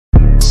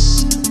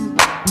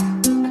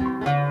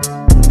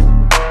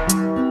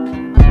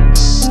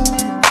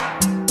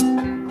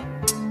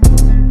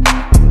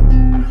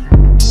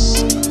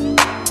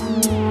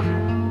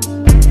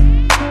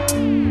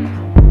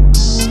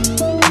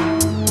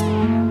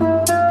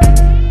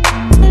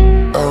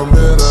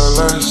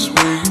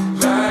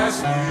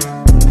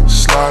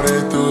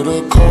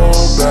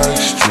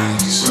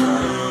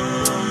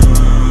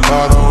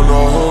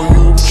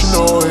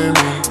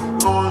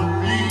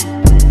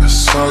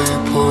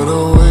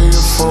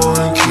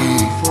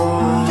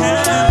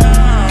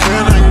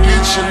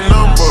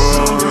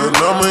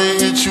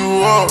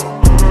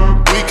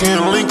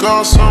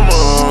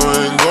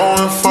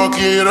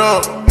it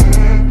up?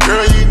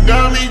 Girl, you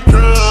got me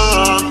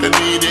drunk, I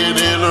need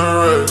it in a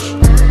rush.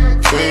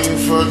 Can you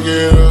fuck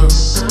it up?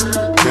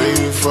 Can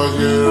you fuck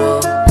it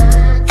up?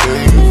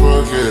 Can you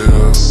fuck it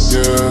up?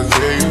 Yeah,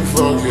 can you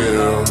fuck it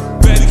up?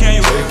 Baby, can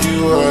you take you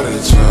out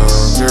of town,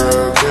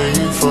 girl? Can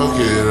you fuck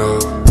it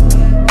up?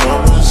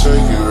 I'ma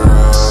take you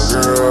around,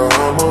 girl.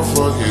 I'ma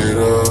fuck it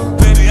up.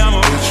 Baby,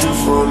 I'ma hit you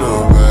from the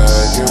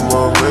back in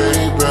my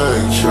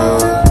Maybach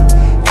truck.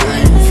 Can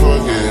you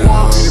fuck it up?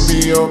 Want me to be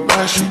your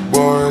backstreet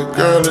boy,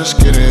 girl? Let's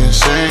get it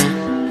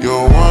insane.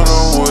 You're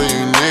one-on-one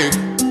unique,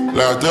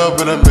 locked up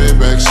in a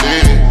Maybach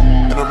seat,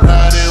 and I'm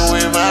riding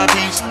with my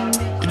piece.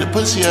 Get the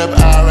pussy up,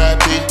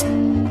 R.I.P.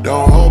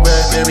 Don't hold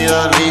back, baby,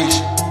 unleash.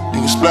 You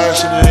can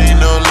splash and it ain't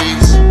no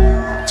lease.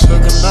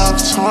 Took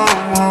enough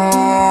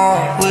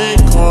time, we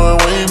ain't going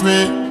way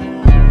back.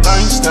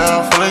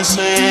 Lifestyle full of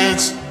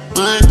sense,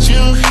 but you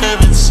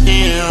haven't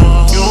seen.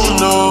 You don't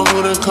know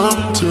who to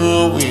come to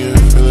when you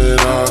feel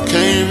it all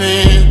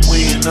caving. When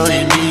you know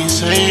you need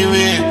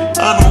saving,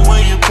 I know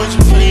when you put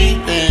your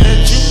faith in.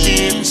 That you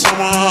need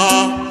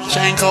someone.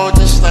 Chain cold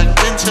just like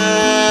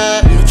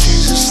winter, you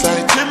cheese just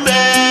like timber.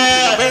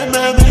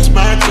 That's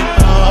my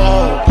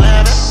tempo.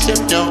 Glad I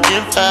kept your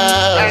info.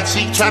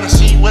 Backseat tryna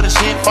see what it's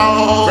hit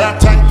for. Grab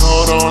tight,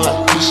 hold on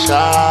like a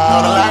shot.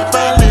 Know the life I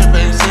live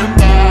ain't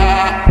simple.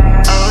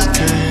 I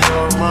can't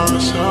help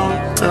myself,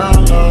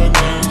 girl, I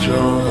need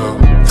your help.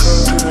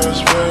 Cause you're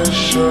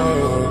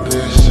special,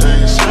 this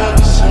ain't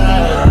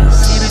success.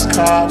 See the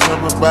car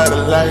coming by the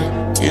light,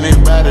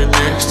 anybody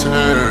next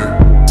turn.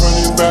 Run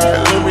it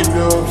back, let me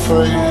do it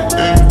for you,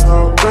 ain't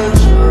no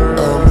pressure.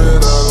 I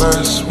met her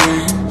last week.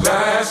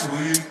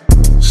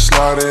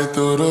 Sliding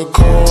through the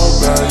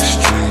cold back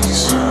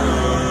streets.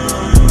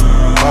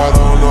 I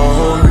don't know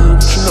you,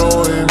 but you know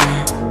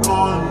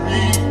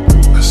me.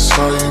 I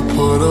saw you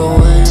put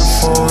away your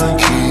foreign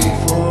key.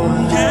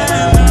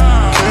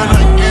 Can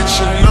I get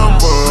your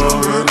number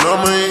and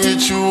I'ma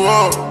hit you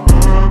up?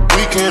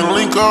 We can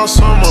link all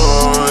summer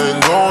and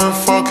go and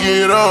fuck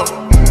it up.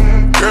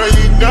 Girl,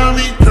 you got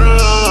me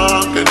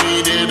drunk, I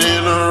need it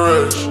in a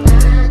rush.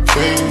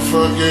 Can you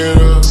fuck it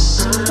up?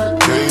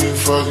 Can you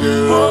fuck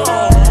it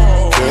up?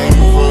 Can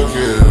you fuck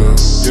it up?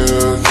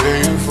 Yeah, can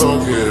you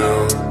fuck it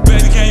up?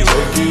 Baby, can you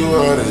take you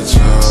out of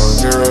town,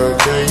 girl?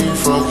 Can you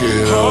fuck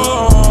it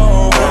up?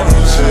 I'ma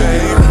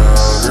take it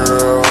around,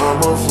 girl.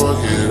 I'ma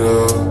fuck it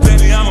up.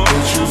 Baby, I'ma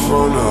hit you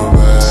from the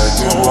back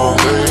in my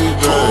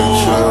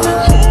Maybach truck.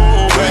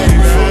 Can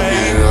you fuck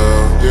it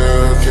up?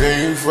 Yeah, can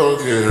you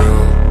fuck it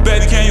up?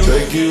 Baby, can you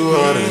take you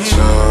out of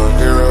town,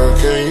 girl?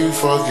 Can you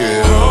fuck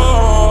it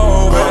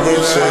up? I'ma take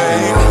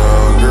it around.